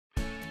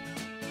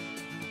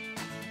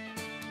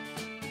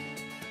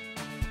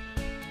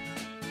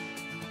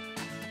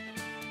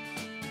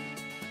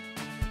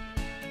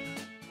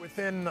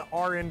within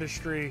our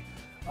industry,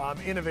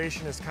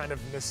 innovation is kind of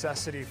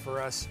necessity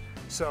for us.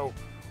 So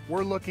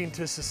we're looking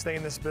to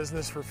sustain this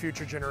business for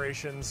future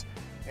generations,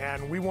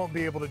 and we won't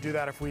be able to do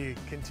that if we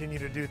continue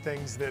to do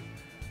things that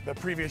the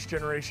previous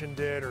generation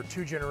did or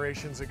 2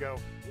 generations ago.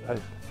 I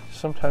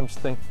sometimes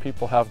think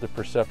people have the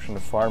perception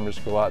of farmers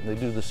go out and they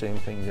do the same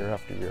thing year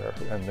after year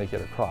and they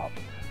get a crop.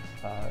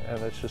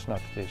 And that's just not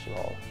the case at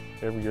all.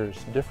 Every year is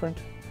different,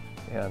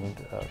 and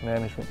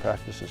management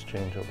practices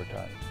change over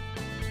time.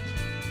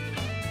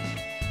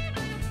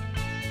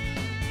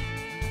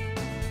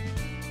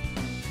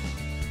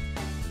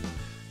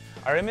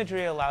 Our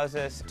imagery allows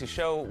us to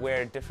show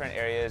where different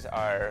areas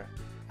are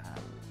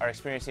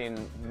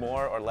experiencing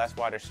more or less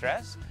water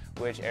stress,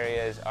 which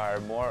areas are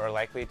more or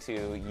likely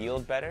to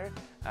yield better,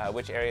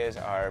 which areas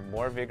are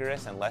more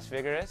vigorous and less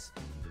vigorous.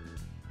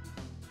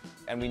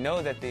 And we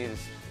know that these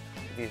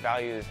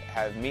values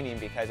have meaning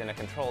because in a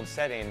controlled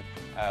setting,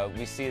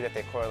 we see that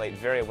they correlate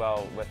very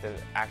well with the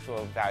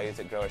actual values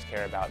that growers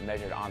care about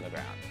measured on the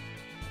ground.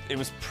 It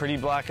was pretty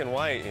black and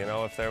white, you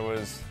know, if there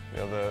was, you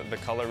know, the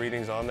color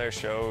readings on there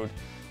showed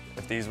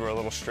if these were a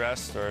little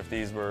stressed or if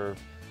these were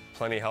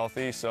plenty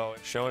healthy. So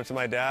showing it to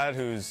my dad,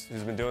 who's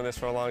been doing this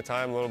for a long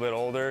time, a little bit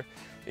older,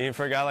 even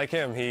for a guy like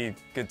him, he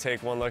could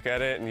take one look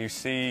at it and you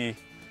see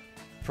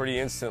pretty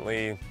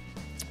instantly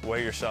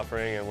where you're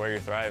suffering and where you're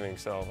thriving.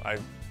 So I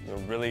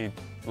really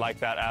like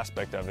that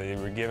aspect of it.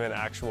 You were given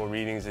actual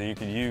readings that you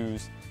could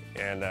use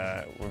and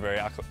were very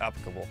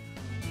applicable.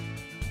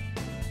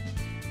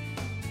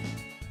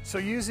 So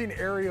using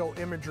aerial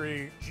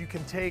imagery, you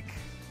can take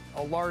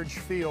a large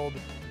field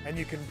and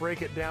you can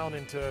break it down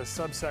into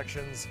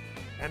subsections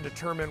and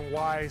determine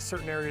why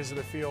certain areas of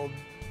the field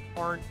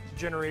aren't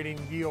generating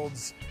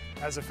yields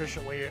as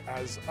efficiently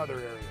as other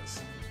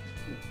areas.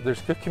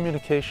 There's good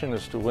communication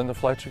as to when the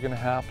flights are going to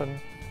happen,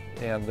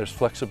 and there's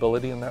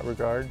flexibility in that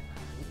regard.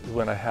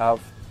 When I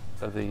have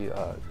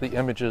the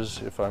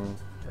images, if I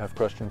have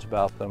questions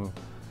about them,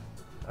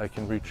 I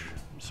can reach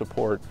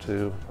support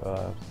to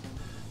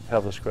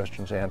have those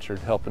questions answered,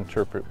 help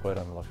interpret what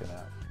I'm looking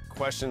at.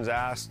 Questions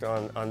asked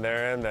on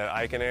their end that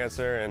I can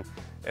answer, and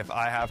if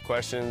I have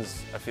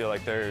questions, I feel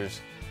like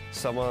there's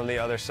someone on the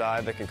other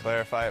side that can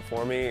clarify it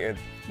for me.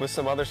 With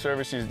some other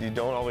services, you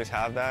don't always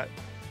have that.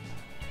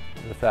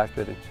 The fact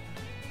that it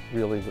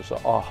really was an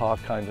aha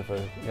kind of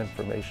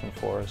information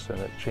for us and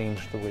it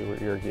changed the way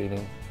we're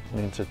irrigating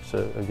means it's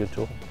a good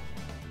tool.